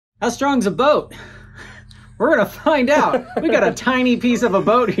How strong's a boat? We're gonna find out. We got a tiny piece of a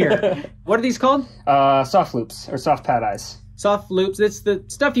boat here. What are these called? Soft loops or soft pad eyes. Soft loops. It's the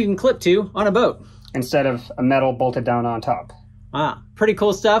stuff you can clip to on a boat. Instead of a metal bolted down on top. Pretty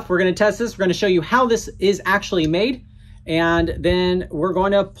cool stuff. We're gonna test this. We're gonna show you how this is actually made. And then we're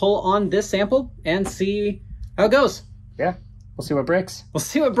going to pull on this sample and see how it goes. Yeah, we'll see what breaks. We'll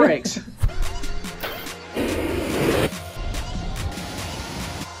see what breaks.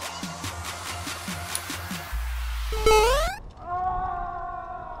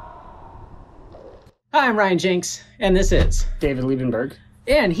 Hi, I'm Ryan Jenks, and this is David Liebenberg.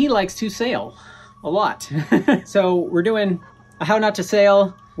 And he likes to sail a lot. So we're doing a how not to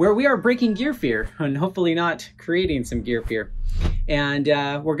sail where we are breaking gear fear and hopefully not creating some gear fear. And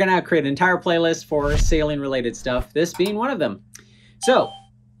we're gonna create an entire playlist for sailing related stuff, this being one of them. So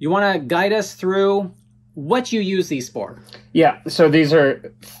you wanna guide us through what you use these for? Yeah, so these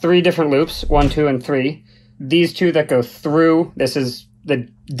are 3 different loops, 1, 2, and 3. These 2 that go through, this is the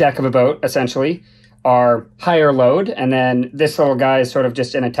deck of a boat essentially, are higher load, and then this little guy is sort of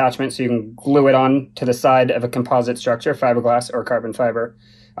just an attachment so you can glue it on to the side of a composite structure, fiberglass or carbon fiber,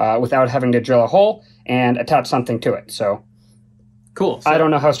 without having to drill a hole and attach something to it. So cool. So, I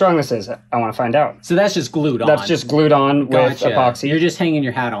don't know how strong this is. I want to find out. So that's just glued on. That's just glued on with epoxy. You're just hanging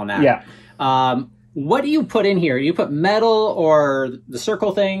your hat on that. Yeah. What do you put in here? Do you put metal or the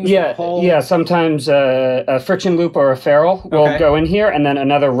circle things? Yeah. Sometimes a friction loop or a ferrule will go in here, and then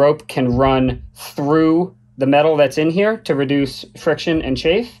another rope can run through the metal that's in here to reduce friction and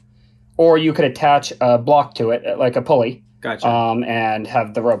chafe. Or you could attach a block to it, like a pulley. Gotcha. And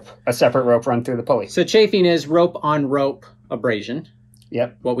have the rope, a separate rope, run through the pulley. So chafing is rope on rope abrasion.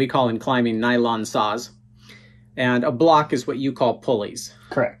 Yep. What we call in climbing nylon saws. And a block is what you call pulleys.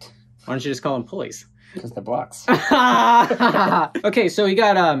 Correct. Why don't you just call them pulleys? Because they're blocks. Okay, so you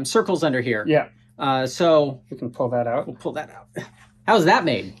got circles under here. Yeah. So we can pull that out. We'll pull that out. How's that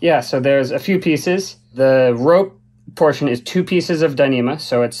made? Yeah, so there's a few pieces. The rope portion is 2 pieces of Dyneema.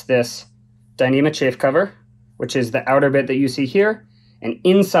 So it's this Dyneema chafe cover, which is the outer bit that you see here. And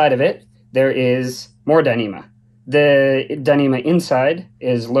inside of it, there is more Dyneema. The Dyneema inside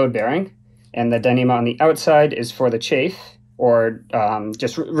is load bearing, and the Dyneema on the outside is for the chafe, or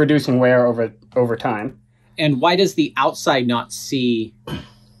just reducing wear over time. And why does the outside not see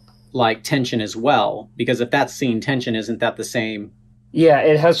like tension as well? Because if that's seeing tension, isn't that the same? Yeah,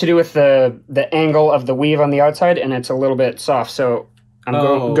 it has to do with the angle of the weave on the outside, and it's a little bit soft. So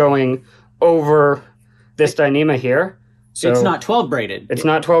I'm going over this Dyneema here. So it's not 12 braided. It's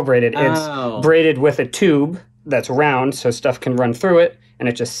not 12 braided. It's braided with a tube that's round, so stuff can run through it, and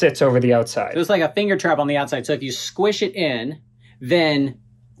it just sits over the outside. So it's like a finger trap on the outside. So if you squish it in, then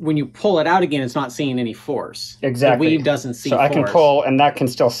when you pull it out again, it's not seeing any force. Exactly. The weave doesn't see force. So I can pull, and that can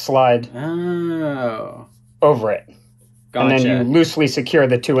still slide over it. Gotcha. And then you loosely secure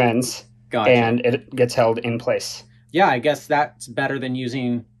the 2 ends, and it gets held in place. Yeah, I guess that's better than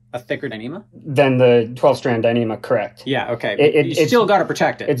using a thicker Dyneema? Than the 12-strand Dyneema, correct. Yeah, okay. You still got to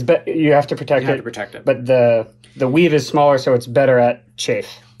protect it. You have to protect it. You have to protect it. But the weave is smaller, so it's better at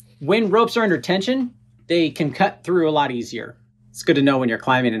chafe. When ropes are under tension, they can cut through a lot easier. It's good to know when you're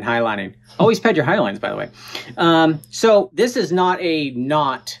climbing and highlining. Always pad your highlines, by the way. So this is not a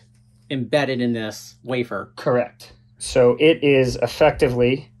knot embedded in this wafer. Correct. So it is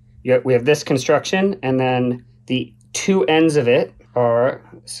effectively, we have this construction, and then the 2 ends of it are,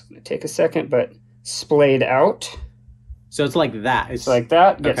 it's going to take a second, but splayed out. So it's like that. It's like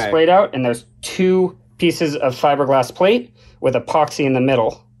that, gets splayed out, and there's 2 pieces of fiberglass plate with epoxy in the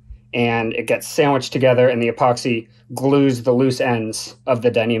middle, and it gets sandwiched together, and the epoxy glues the loose ends of the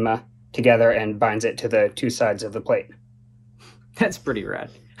Dyneema together and binds it to the 2 sides of the plate. That's pretty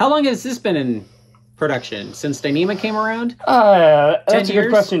rad. How long has this been in production? Since Dyneema came around? That's a good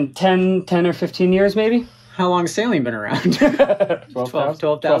question. 10 or 15 years, maybe? How long has sailing been around?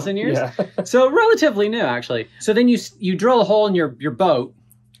 12,000 years? Yeah. So relatively new, actually. So then you drill a hole in your boat.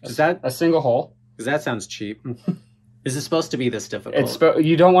 Is that a single hole? Because that sounds cheap. Is it supposed to be this difficult?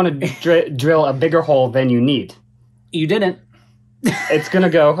 You don't want to drill a bigger hole than you need. You didn't. It's going to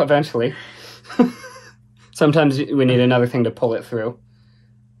go eventually. Sometimes we need another thing to pull it through.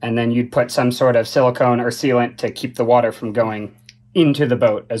 And then you'd put some sort of silicone or sealant to keep the water from going into the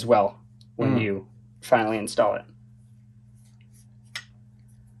boat as well when you finally install it.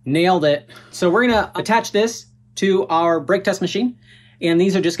 Nailed it. So we're going to attach this to our brake test machine, and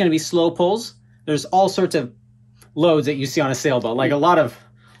these are just going to be slow pulls. There's all sorts of loads that you see on a sailboat, like a lot of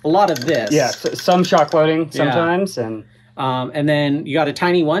this. Yeah, some shock loading sometimes, and then you got a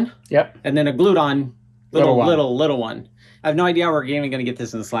tiny one. Yep. And then a glued on little one. I have no idea how we're even going to get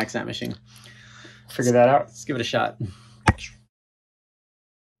this in the slack snap machine. Figure that out. Let's give it a shot.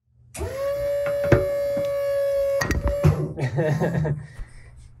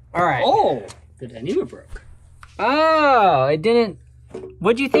 All right. Oh, the Dyneema broke. Oh, it didn't.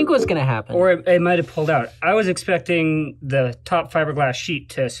 What do you think was going to happen? Or it might have pulled out. I was expecting the top fiberglass sheet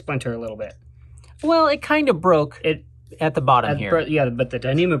to splinter a little bit. Well, it kind of broke at the bottom here. Yeah, but the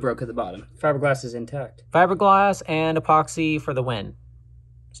Dyneema broke at the bottom. Fiberglass is intact. Fiberglass and epoxy for the win.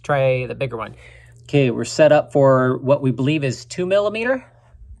 Let's try the bigger one. Okay, we're set up for what we believe is 2 millimeter.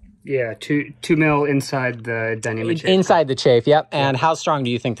 Yeah, 2 mil inside the Dyneema chafe. Inside the chafe, yep. And how strong do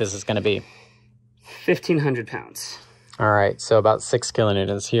you think this is going to be? 1,500 pounds. All right, so about 6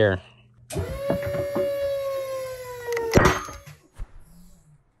 kilonewtons here.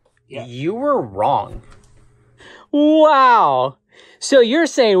 Yeah. You were wrong. Wow. So you're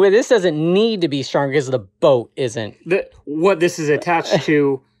saying, well, this doesn't need to be strong because the boat isn't. What this is attached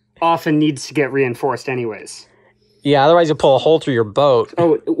to often needs to get reinforced anyways. Yeah, otherwise you'll pull a hole through your boat.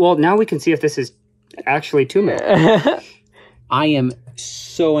 Oh, well, now we can see if this is actually 2 mil. I am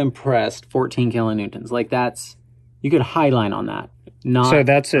so impressed. 14 kilonewtons. Like that's, you could highline on that. So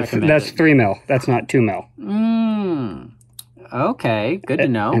that's 3 mil. That's not 2 mil. Okay, good to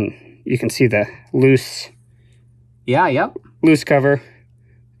know. And you can see the loose. Yeah, yep. Loose cover.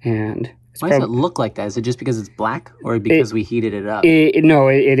 And why does it look like that? Is it just because it's black or because we heated it up? No,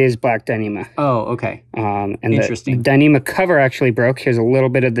 it is black Dyneema. Oh, okay. And interesting. The Dyneema cover actually broke. Here's a little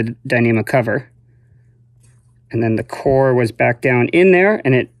bit of the Dyneema cover. And then the core was back down in there,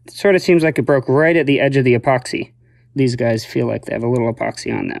 and it sort of seems like it broke right at the edge of the epoxy. These guys feel like they have a little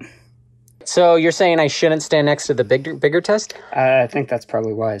epoxy on them. So you're saying I shouldn't stand next to the bigger test? I think that's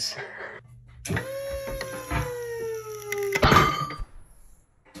probably wise.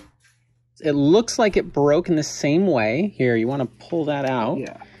 It looks like it broke in the same way. Here, you want to pull that out.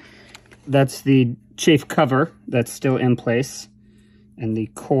 Yeah. That's the chafe cover that's still in place. And the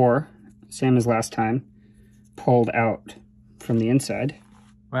core, same as last time, pulled out from the inside.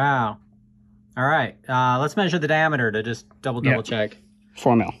 Wow. All right. Let's measure the diameter to just double check.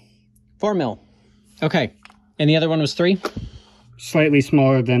 4 mil. 4 mil. Okay. And the other one was 3? Slightly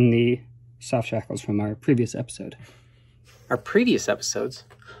smaller than the soft shackles from our previous episode. Our previous episodes?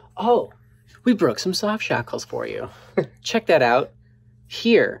 Oh, we broke some soft shackles for you. Check that out.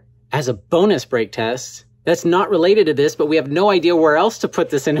 Here, as a bonus brake test, that's not related to this, but we have no idea where else to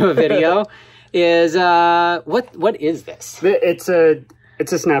put this into a video, is, what is this? It's a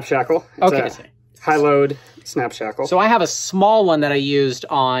Snap Shackle. It's a high load Snap Shackle. So I have a small one that I used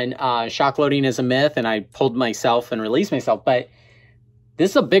on shock loading as a myth, and I pulled myself and released myself, but this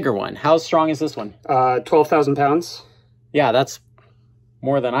is a bigger one. How strong is this one? 12,000 pounds. Yeah, that's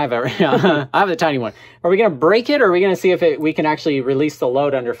more than I've ever. I have the tiny one. Are we going to break it, or are we going to see if we can actually release the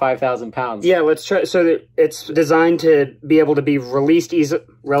load under 5,000 pounds? Yeah, let's try. So it's designed to be able to be released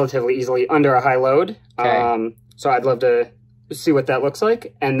relatively easily under a high load. Okay. So I'd love to see what that looks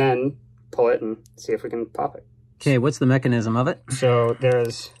like, and then pull it and see if we can pop it. Okay, what's the mechanism of it? So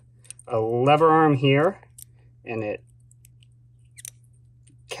there's a lever arm here, and it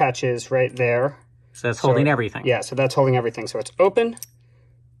catches right there. So that's holding everything. Yeah, so that's holding everything. So it's open,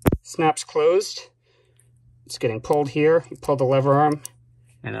 snaps closed. It's getting pulled here. You pull the lever arm.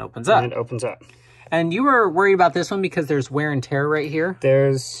 And it opens up. And it opens up. And you were worried about this one because there's wear and tear right here?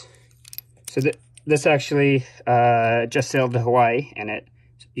 This actually just sailed to Hawaii, and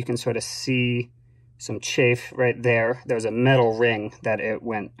you can sort of see some chafe right there. There's a metal ring that it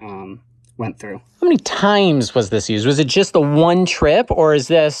went through. How many times was this used? Was it just the one trip, or is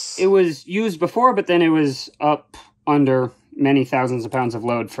this... It was used before, but then it was up under many thousands of pounds of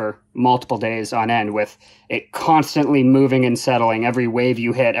load for multiple days on end, with it constantly moving and settling. Every wave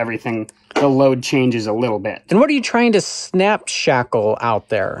you hit, everything, the load changes a little bit. And what are you trying to snap shackle out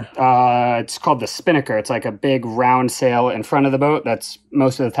there? It's called the spinnaker. It's like a big round sail in front of the boat that's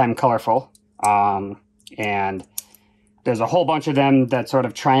most of the time colorful. And there's a whole bunch of them that sort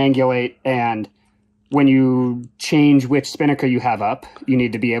of triangulate, and when you change which spinnaker you have up, you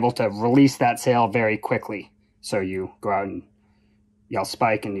need to be able to release that sail very quickly. So you go out and yell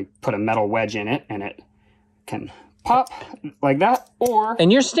spike, and you put a metal wedge in it, and it can pop like that, or...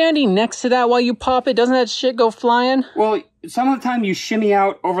 And you're standing next to that while you pop it? Doesn't that shit go flying? Well, some of the time you shimmy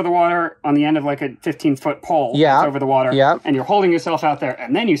out over the water on the end of like a 15-foot pole over the water, and you're holding yourself out there,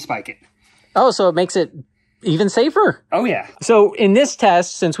 and then you spike it. Oh, so it makes it even safer? Oh, yeah. So in this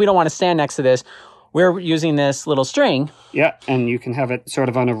test, since we don't want to stand next to this, we're using this little string. Yeah, and you can have it sort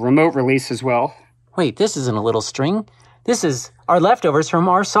of on a remote release as well. Wait, this isn't a little string. This is our leftovers from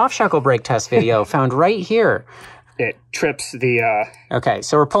our soft shackle brake test video found right here. it trips the... Okay,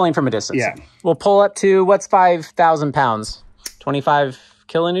 so we're pulling from a distance. Yeah. We'll pull up to, what's 5,000 pounds? 25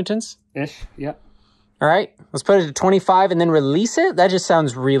 kilonewtons? Ish, yep. All right, let's put it to 25 and then release it. That just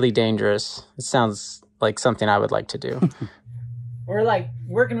sounds really dangerous. It sounds like something I would like to do. We're like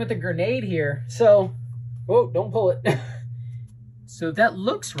working with a grenade here. So, whoa, don't pull it. So that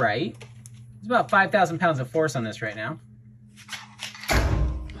looks right. There's about 5,000 pounds of force on this right now.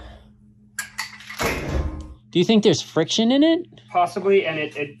 Do you think there's friction in it? Possibly, and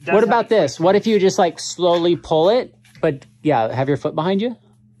it does. What about this? What if you just like slowly pull it, but yeah, have your foot behind you?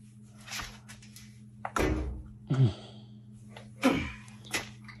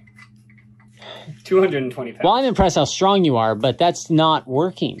 220 pounds. Well, I'm impressed how strong you are, but that's not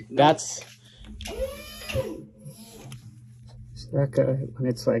working. No. That's... When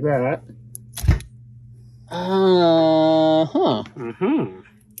it's like that.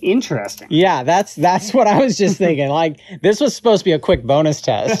 Interesting. Yeah, that's what I was just thinking. Like, this was supposed to be a quick bonus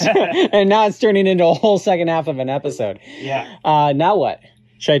test, and now it's turning into a whole second half of an episode. Yeah. Now what?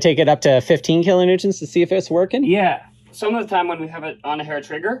 Should I take it up to 15 kilonewtons to see if it's working? Yeah. Some of the time when we have it on a hair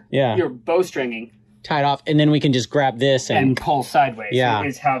trigger, you're bowstringing. Tied off, and then we can just grab this and pull sideways. Yeah.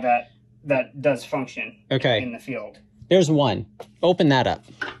 Is how that does function in the field. There's one. Open that up.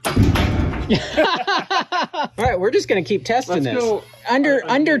 All right, we're just going to keep testing this. Go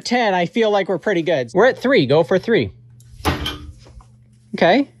under 10, I feel like we're pretty good. We're at 3. Go for 3.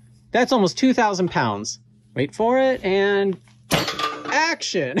 Okay. That's almost 2,000 pounds. Wait for it, and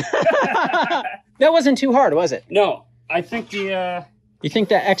action. That wasn't too hard, was it? No. I think the... You think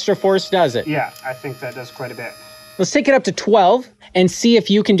that extra force does it? Yeah, I think that does quite a bit. Let's take it up to 12 and see if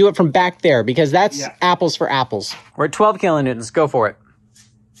you can do it from back there, because that's apples for apples. We're at 12 kilonewtons. Go for it.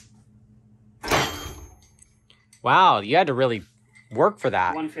 Wow, you had to really work for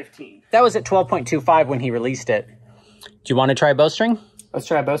that. 115. That was at 12.25 when he released it. Do you want to try a bowstring? Let's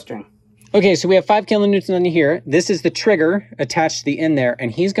try a bowstring. Okay, so we have 5 kilonewtons on here. This is the trigger attached to the end there,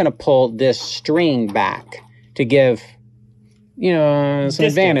 and he's going to pull this string back to give, you know, some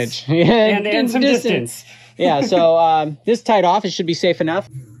advantage. and some distance. Yeah, so this tied off, it should be safe enough.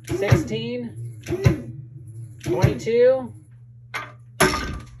 16, 22.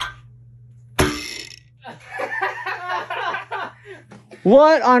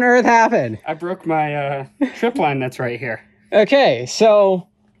 What on earth happened? I broke my trip line that's right here. Okay, so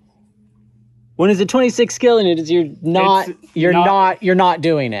when it's at 26 kilonewtons, you're not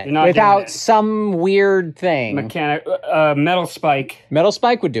doing it without some weird thing. Metal spike. Metal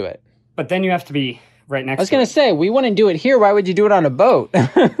spike would do it. But then you have to be right next to it. I was going to say, we wouldn't do it here. Why would you do it on a boat?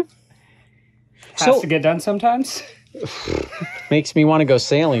 Has to get done sometimes. Makes me want to go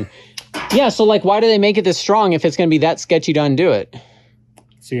sailing. Yeah, so like, why do they make it this strong if it's going to be that sketchy to undo it?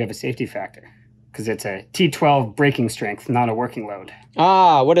 So you have a safety factor. Because it's a T12 braking strength, not a working load.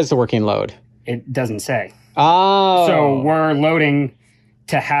 Ah, what is the working load? It doesn't say. Oh. So we're loading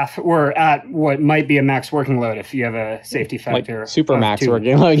to half. We're at what might be a max working load if you have a safety factor. Like super max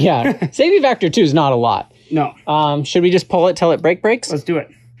working load, yeah. Safety factor 2 is not a lot. No. Should we just pull it till it breaks? Let's do it.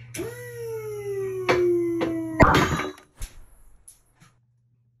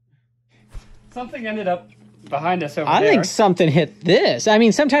 Something ended up behind us over there. I think something hit this. I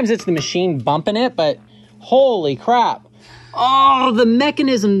mean, sometimes it's the machine bumping it, but holy crap. Oh, the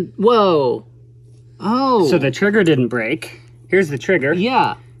mechanism. Whoa. Oh. So the trigger didn't break. Here's the trigger.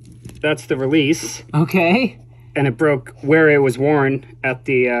 Yeah. That's the release. Okay. And it broke where it was worn at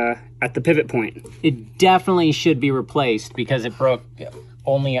the pivot point. It definitely should be replaced because it broke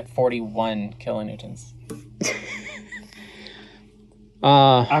only at 41 kilonewtons.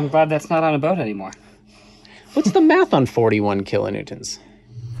 I'm glad that's not on a boat anymore. What's the math on 41 kilonewtons?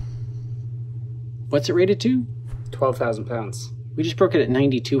 What's it rated to? 12,000 pounds. We just broke it at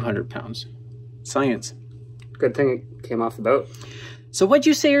 9,200 pounds. Science. Good thing it came off the boat. So what'd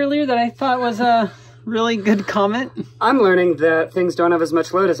you say earlier that I thought was a really good comment? I'm learning that things don't have as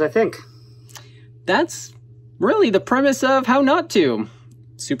much load as I think. That's really the premise of How Not To.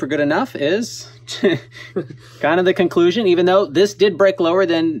 Super good enough is kind of the conclusion, even though this did break lower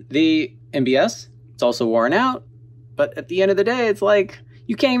than the MBS. It's also worn out. But at the end of the day, it's like,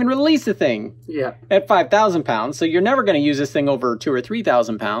 you can't even release the thing at 5,000 pounds. So you're never going to use this thing over 2,000 or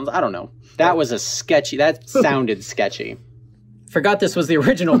 3,000 pounds. I don't know. That was that sounded sketchy. Forgot this was the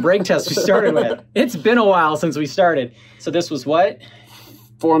original brake test we started with. It's been a while since we started. So this was what?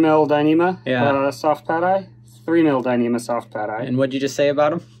 4 mil Dyneema soft pad eye. 3 mil Dyneema soft pad eye. And what'd you just say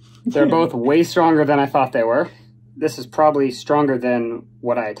about them? They're both way stronger than I thought they were. This is probably stronger than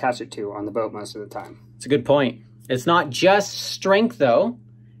what I attach it to on the boat most of the time. It's a good point. It's not just strength, though.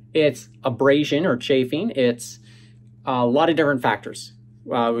 It's abrasion or chafing. It's a lot of different factors.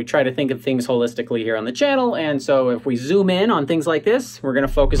 We try to think of things holistically here on the channel, and so if we zoom in on things like this, we're going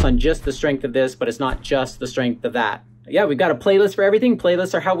to focus on just the strength of this, but it's not just the strength of that. Yeah, we've got a playlist for everything.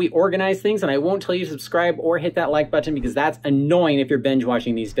 Playlists are how we organize things, and I won't tell you to subscribe or hit that like button because that's annoying if you're binge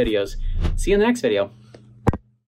watching these videos. See you in the next video.